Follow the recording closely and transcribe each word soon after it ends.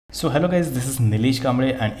So hello guys, this is Nilesh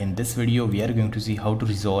Kamble, and in this video we are going to see how to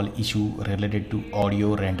resolve issue related to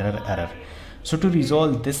audio renderer error. So to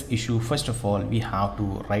resolve this issue, first of all we have to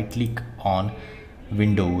right click on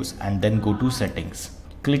Windows and then go to settings.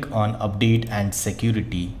 Click on update and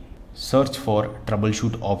security. Search for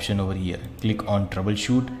troubleshoot option over here. Click on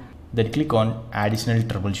troubleshoot, then click on additional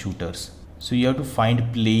troubleshooters. So you have to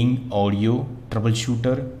find playing audio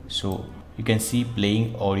troubleshooter. So you can see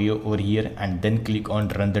playing audio over here and then click on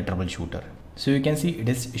run the troubleshooter. So you can see it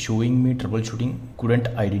is showing me troubleshooting couldn't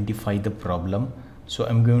identify the problem. So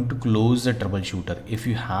I'm going to close the troubleshooter. If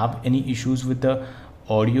you have any issues with the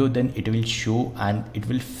audio, then it will show and it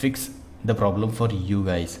will fix the problem for you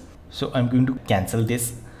guys. So I'm going to cancel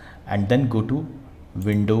this and then go to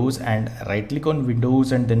Windows and right click on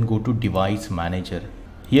Windows and then go to device manager.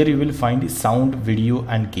 Here you will find sound, video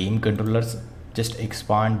and game controllers. Just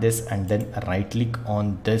expand this and then right click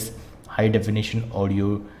on this high definition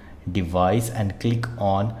audio device and click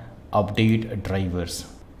on update drivers.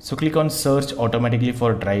 So click on search automatically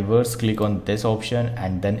for drivers, click on this option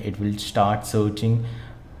and then it will start searching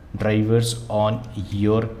drivers on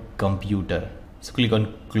your computer. So click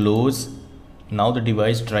on close. Now the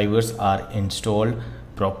device drivers are installed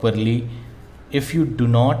properly. If you do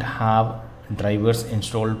not have drivers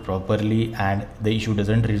installed properly and the issue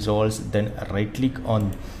doesn't resolve, then right click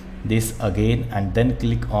on this again and then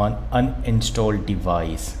click on uninstall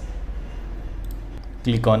device.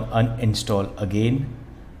 Click on uninstall again.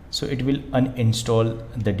 So it will uninstall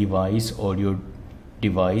the device, audio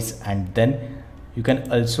device, and then you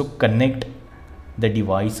can also connect the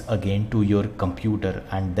device again to your computer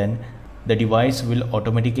and then the device will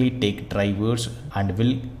automatically take drivers and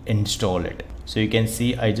will install it. So you can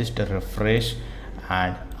see I just refresh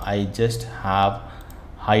and I just have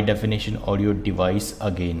high definition audio device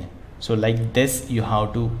again. So like this you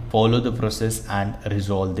have to follow the process and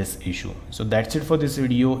resolve this issue. So that's it for this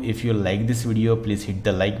video. If you like this video, please hit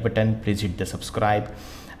the like button, please hit the subscribe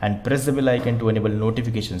and press the bell icon to enable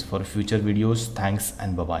notifications for future videos. Thanks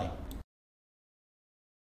and bye bye.